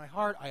invite him into my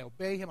heart. I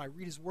obey him. I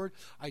read his word.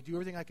 I do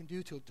everything I can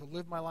do to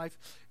live my life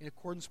in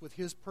accordance with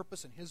his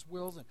purpose and his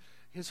wills and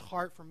his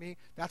heart for me.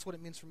 That's what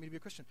it means for me to be a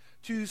Christian.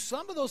 To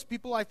some of those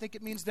people, I think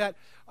it means that,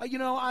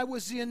 I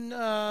was in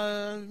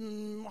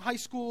high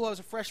school. I was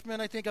a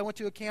freshman. I think I went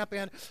to a camp,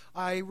 and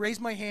I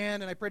raised my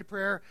hand, and I prayed a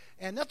prayer,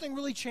 and nothing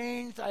really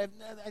changed. I'd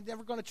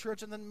never gone to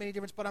church, and that made a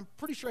difference, but I'm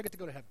pretty sure I get to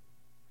go to heaven.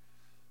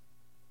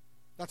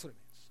 That's what it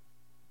means.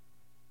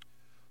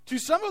 To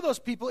some of those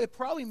people, it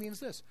probably means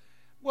this.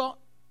 Well,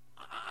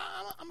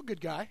 I'm a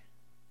good guy.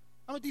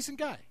 I'm a decent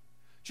guy.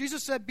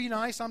 Jesus said, be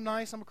nice, I'm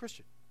a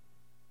Christian.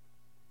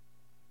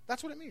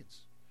 That's what it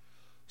means.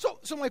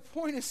 So my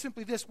point is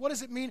simply this. What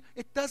does it mean?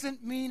 It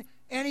doesn't mean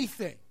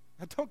anything.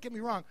 Now, don't get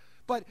me wrong,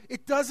 but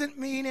it doesn't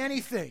mean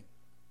anything.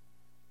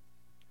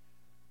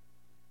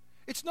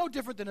 It's no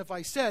different than if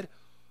I said,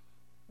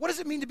 what does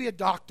it mean to be a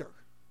doctor?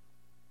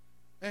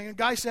 And a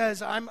guy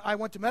says, I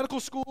went to medical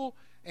school,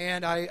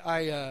 and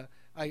I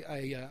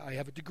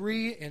have a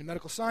degree in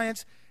medical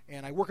science,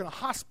 and I work in a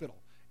hospital,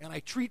 and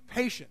I treat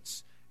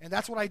patients, and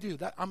that's what I do.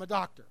 I'm a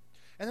doctor.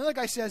 And the other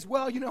guy says,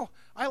 well,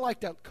 I like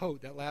that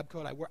coat, that lab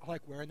coat. I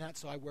like wearing that,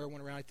 so I wear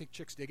one around. I think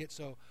chicks dig it,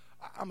 so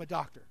I'm a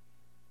doctor.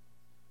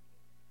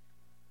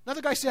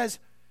 Another guy says,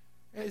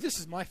 this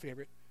is my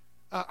favorite.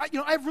 I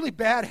have really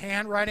bad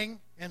handwriting,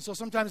 and so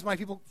sometimes my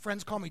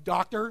friends call me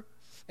doctor,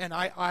 and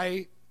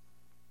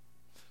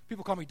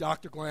people call me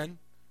Dr. Glenn.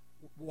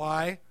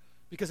 Why?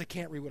 Because I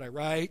can't read what I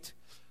write.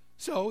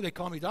 So they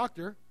call me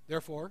doctor.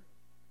 Therefore,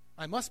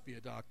 I must be a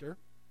doctor.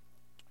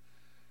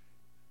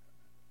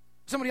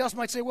 Somebody else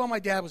might say, well, my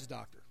dad was a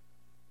doctor.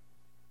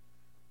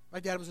 My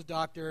dad was a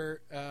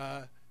doctor.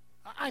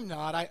 I'm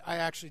not. I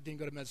actually didn't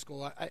go to med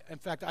school. In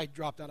fact, I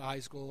dropped out of high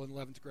school in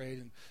 11th grade,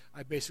 and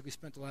I basically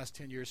spent the last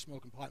 10 years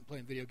smoking pot and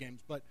playing video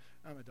games, but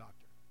I'm a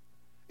doctor.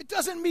 It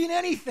doesn't mean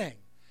anything.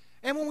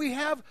 And when we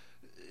have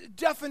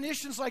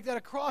definitions like that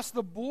across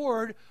the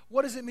board,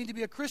 what does it mean to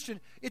be a Christian?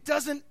 It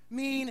doesn't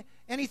mean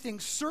anything,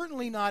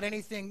 certainly not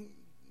anything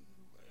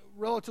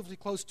relatively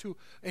close to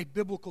a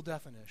biblical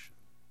definition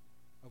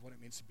of what it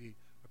means to be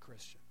a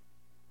Christian.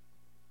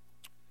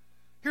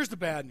 Here's the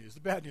bad news. The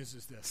bad news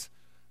is this.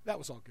 That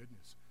was all good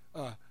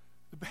news.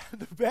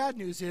 The bad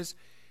news is,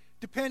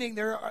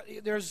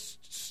 there's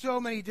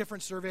so many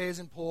different surveys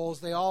and polls.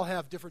 They all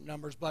have different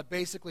numbers, but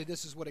basically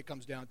this is what it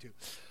comes down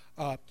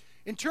to.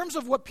 In terms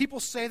of what people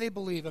say they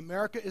believe,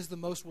 America is the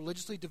most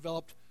religiously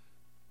developed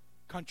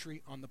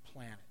country on the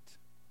planet.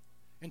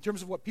 In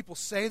terms of what people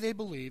say they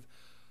believe,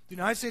 the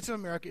United States of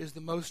America is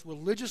the most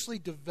religiously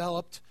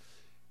developed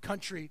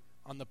country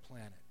on the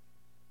planet.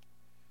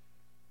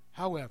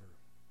 However,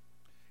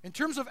 in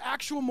terms of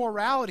actual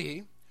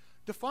morality,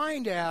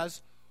 defined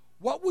as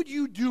what would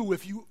you do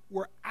if you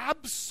were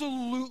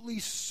absolutely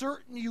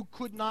certain you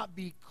could not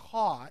be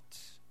caught,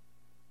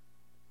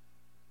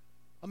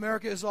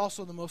 America is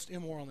also the most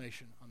immoral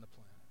nation on the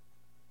planet.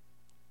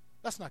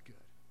 That's not good.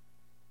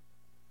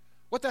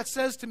 What that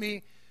says to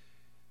me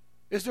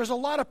is there's a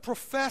lot of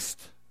professed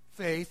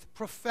faith,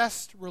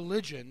 professed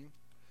religion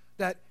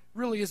that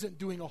really isn't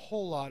doing a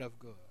whole lot of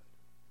good.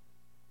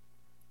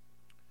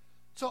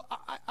 So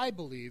I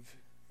believe,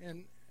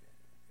 and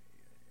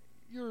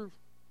you're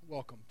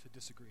welcome to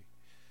disagree,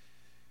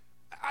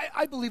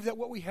 I believe that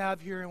what we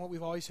have here and what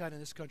we've always had in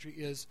this country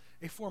is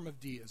a form of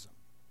deism,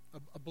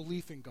 a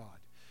belief in God.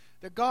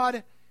 That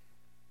God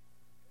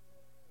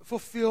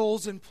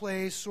fulfills and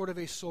plays sort of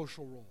a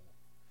social role.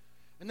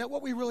 And that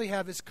what we really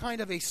have is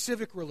kind of a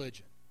civic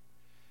religion.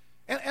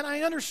 And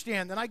I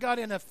understand that. I got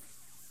in a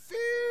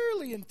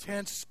fairly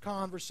intense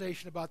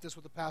conversation about this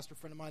with a pastor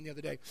friend of mine the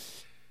other day.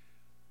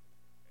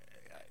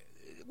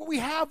 What we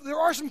have, there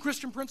are some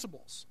Christian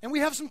principles. And we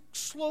have some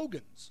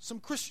slogans,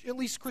 at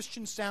least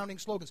Christian-sounding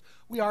slogans.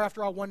 We are,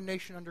 after all, one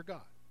nation under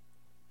God.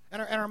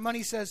 And our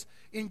money says,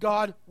 in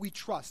God we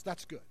trust.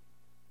 That's good.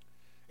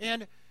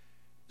 And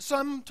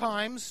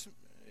sometimes,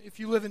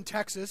 if you live in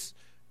Texas,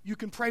 you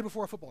can pray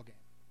before a football game.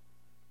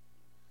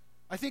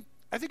 I think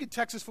in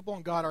Texas, football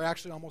and God are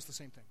actually almost the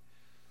same thing.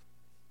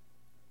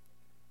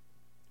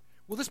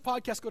 Will this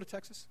podcast go to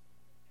Texas?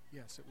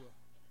 Yes, it will.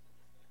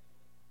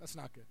 That's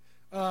not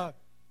good.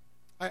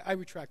 I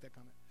retract that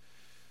comment.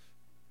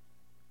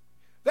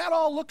 That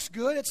all looks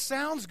good. It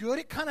sounds good.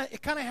 It kind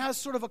of has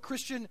sort of a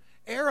Christian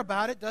air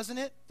about it, doesn't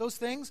it? Those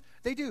things,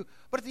 they do.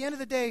 But at the end of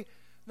the day,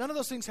 none of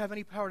those things have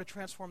any power to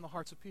transform the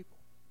hearts of people.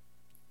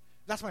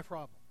 That's my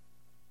problem.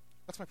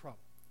 That's my problem.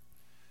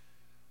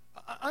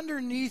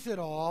 Underneath it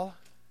all,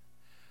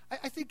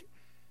 I think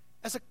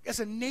as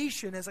a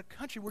nation, as a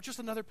country, we're just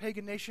another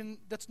pagan nation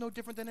that's no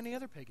different than any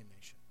other pagan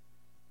nation.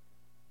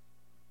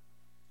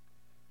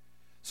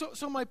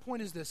 So my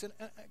point is this, and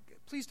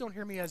please don't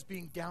hear me as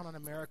being down on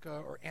America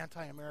or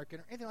anti-American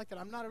or anything like that.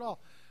 I'm not at all.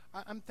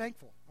 I'm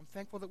thankful. I'm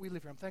thankful that we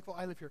live here. I'm thankful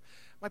I live here.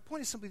 My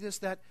point is simply this,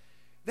 that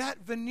that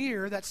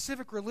veneer, that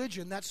civic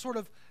religion, that sort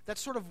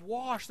of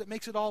wash that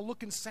makes it all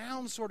look and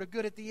sound sort of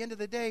good at the end of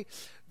the day,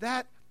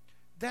 that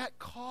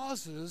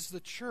causes the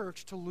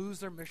church to lose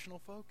their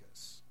missional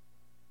focus.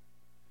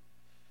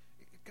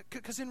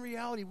 Because in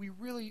reality, we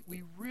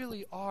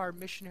really are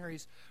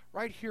missionaries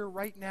right here,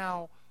 right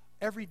now,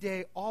 every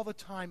day, all the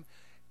time,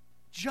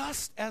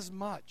 just as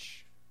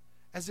much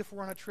as if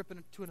we're on a trip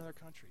to another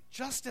country.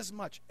 Just as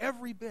much,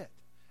 every bit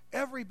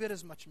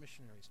as much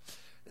missionaries.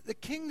 The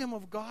kingdom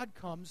of God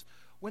comes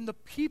when the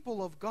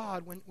people of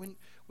God,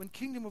 when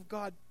kingdom of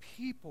God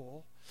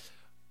people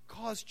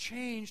cause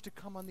change to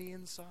come on the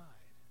inside.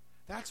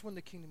 That's when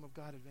the kingdom of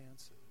God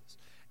advances.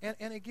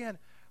 And again,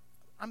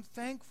 I'm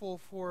thankful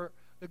for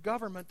the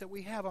government that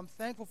we have. I'm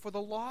thankful for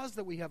the laws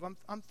that we have.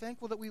 I'm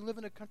thankful that we live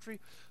in a country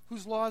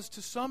whose laws,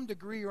 to some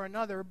degree or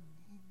another,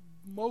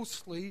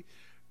 mostly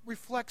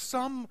reflect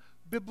some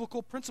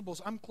biblical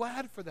principles. I'm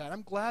glad for that.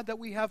 I'm glad that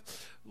we have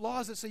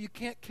laws that say you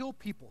can't kill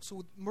people,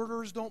 so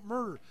murderers don't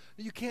murder.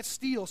 That you can't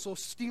steal, so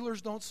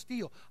stealers don't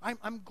steal.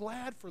 I'm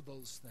glad for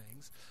those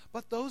things,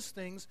 but those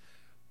things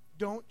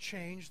don't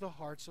change the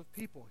hearts of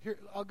people. Here,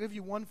 I'll give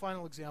you one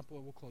final example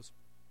and we'll close.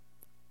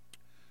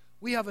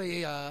 We have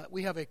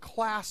a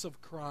class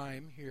of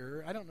crime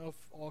here. I don't know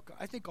if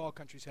I think all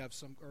countries have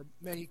some, or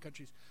many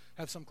countries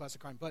have some class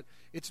of crime, but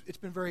it's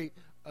been very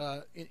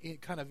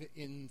kind of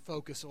in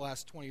focus the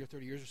last 20 or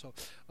 30 years or so.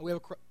 We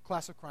have a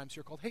class of crimes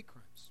here called hate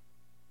crimes.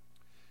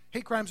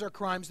 Hate crimes are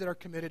crimes that are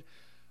committed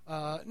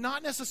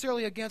not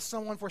necessarily against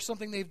someone for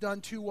something they've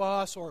done to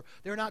us, or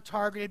they're not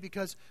targeted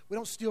because we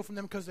don't steal from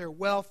them because they're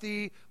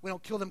wealthy. We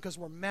don't kill them because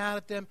we're mad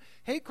at them.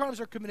 Hate crimes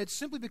are committed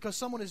simply because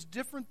someone is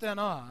different than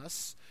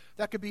us.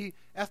 That could be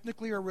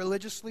ethnically or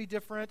religiously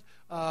different,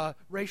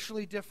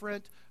 racially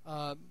different,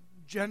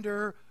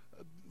 gender,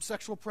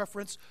 sexual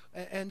preference.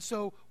 And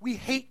so we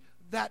hate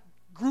that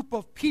group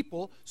of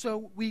people,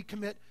 so we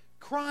commit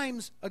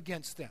crimes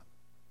against them.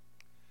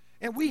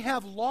 And we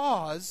have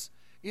laws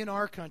in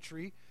our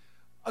country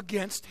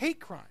against hate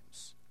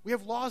crimes. We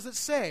have laws that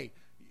say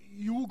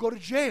you will go to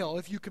jail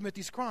if you commit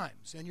these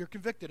crimes, and you're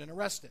convicted and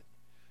arrested.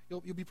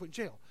 You'll be put in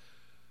jail.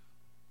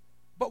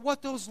 But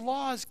what those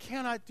laws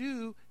cannot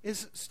do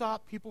is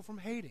stop people from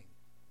hating.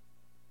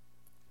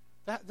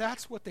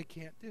 That's what they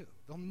can't do.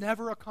 They'll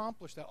never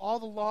accomplish that. All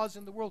the laws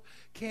in the world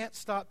can't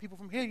stop people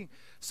from hating.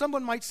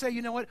 Someone might say,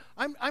 you know what,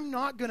 I'm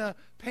not going to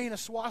paint a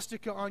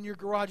swastika on your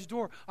garage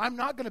door. I'm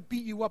not going to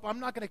beat you up. I'm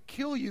not going to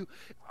kill you.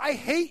 I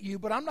hate you,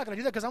 but I'm not going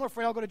to do that because I'm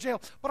afraid I'll go to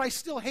jail. But I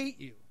still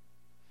hate you.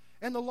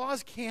 And the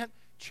laws can't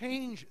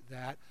change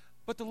that,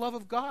 but the love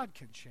of God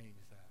can change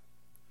that.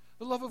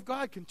 The love of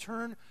God can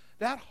turn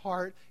that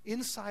heart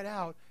inside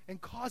out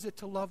and cause it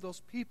to love those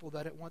people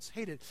that it once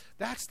hated.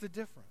 That's the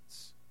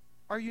difference.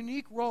 Our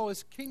unique role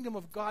as kingdom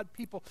of God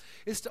people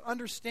is to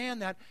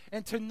understand that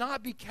and to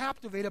not be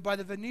captivated by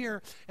the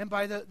veneer and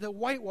by the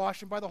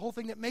whitewash and by the whole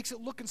thing that makes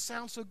it look and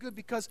sound so good,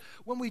 because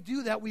when we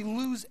do that, we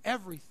lose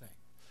everything.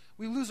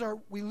 We lose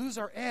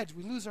our edge.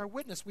 We lose our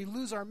witness. We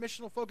lose our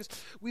missional focus.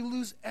 We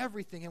lose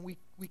everything, and we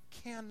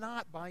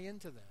cannot buy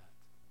into that.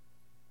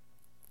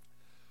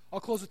 I'll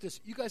close with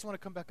this. You guys want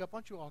to come back up? Why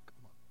don't you all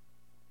come up?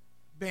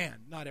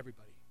 Band, not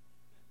everybody.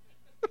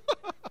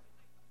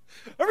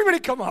 Everybody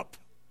come up.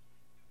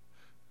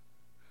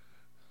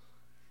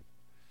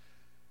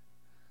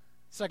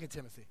 2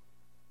 Timothy.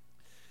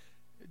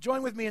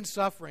 Join with me in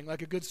suffering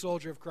like a good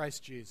soldier of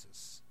Christ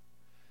Jesus.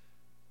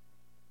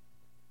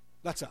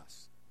 That's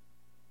us.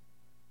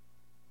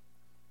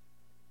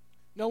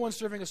 No one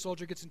serving a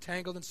soldier gets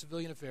entangled in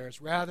civilian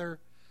affairs. Rather,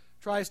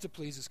 tries to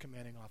please his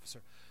commanding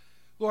officer.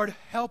 Lord,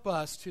 help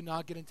us to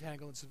not get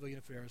entangled in civilian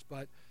affairs,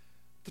 but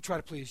to try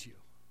to please you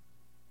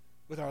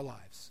with our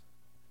lives,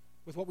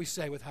 with what we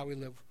say, with how we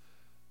live,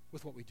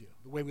 with what we do,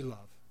 the way we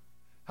love.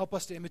 Help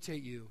us to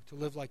imitate you, to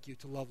live like you,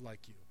 to love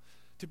like you,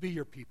 to be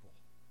your people,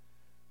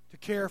 to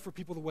care for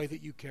people the way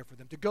that you care for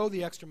them, to go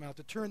the extra mile,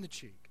 to turn the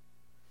cheek,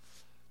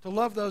 to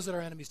love those that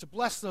are enemies, to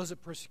bless those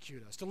that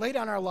persecute us, to lay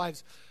down our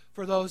lives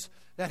for those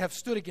that have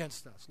stood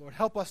against us. Lord,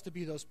 help us to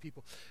be those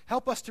people.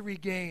 Help us to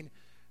regain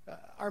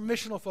our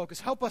missional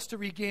focus. Help us to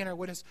regain our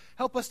witness.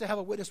 Help us to have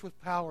a witness with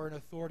power and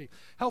authority.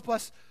 Help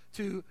us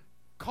to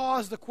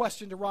cause the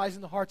question to rise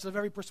in the hearts of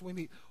every person we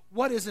meet.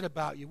 What is it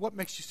about you? What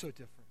makes you so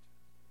different?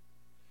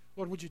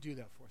 Lord, would you do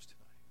that for us tonight?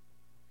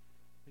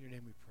 In your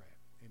name we pray.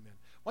 Amen.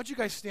 Why don't you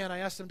guys stand? I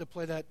asked them to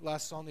play that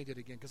last song they did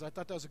again because I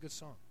thought that was a good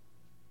song.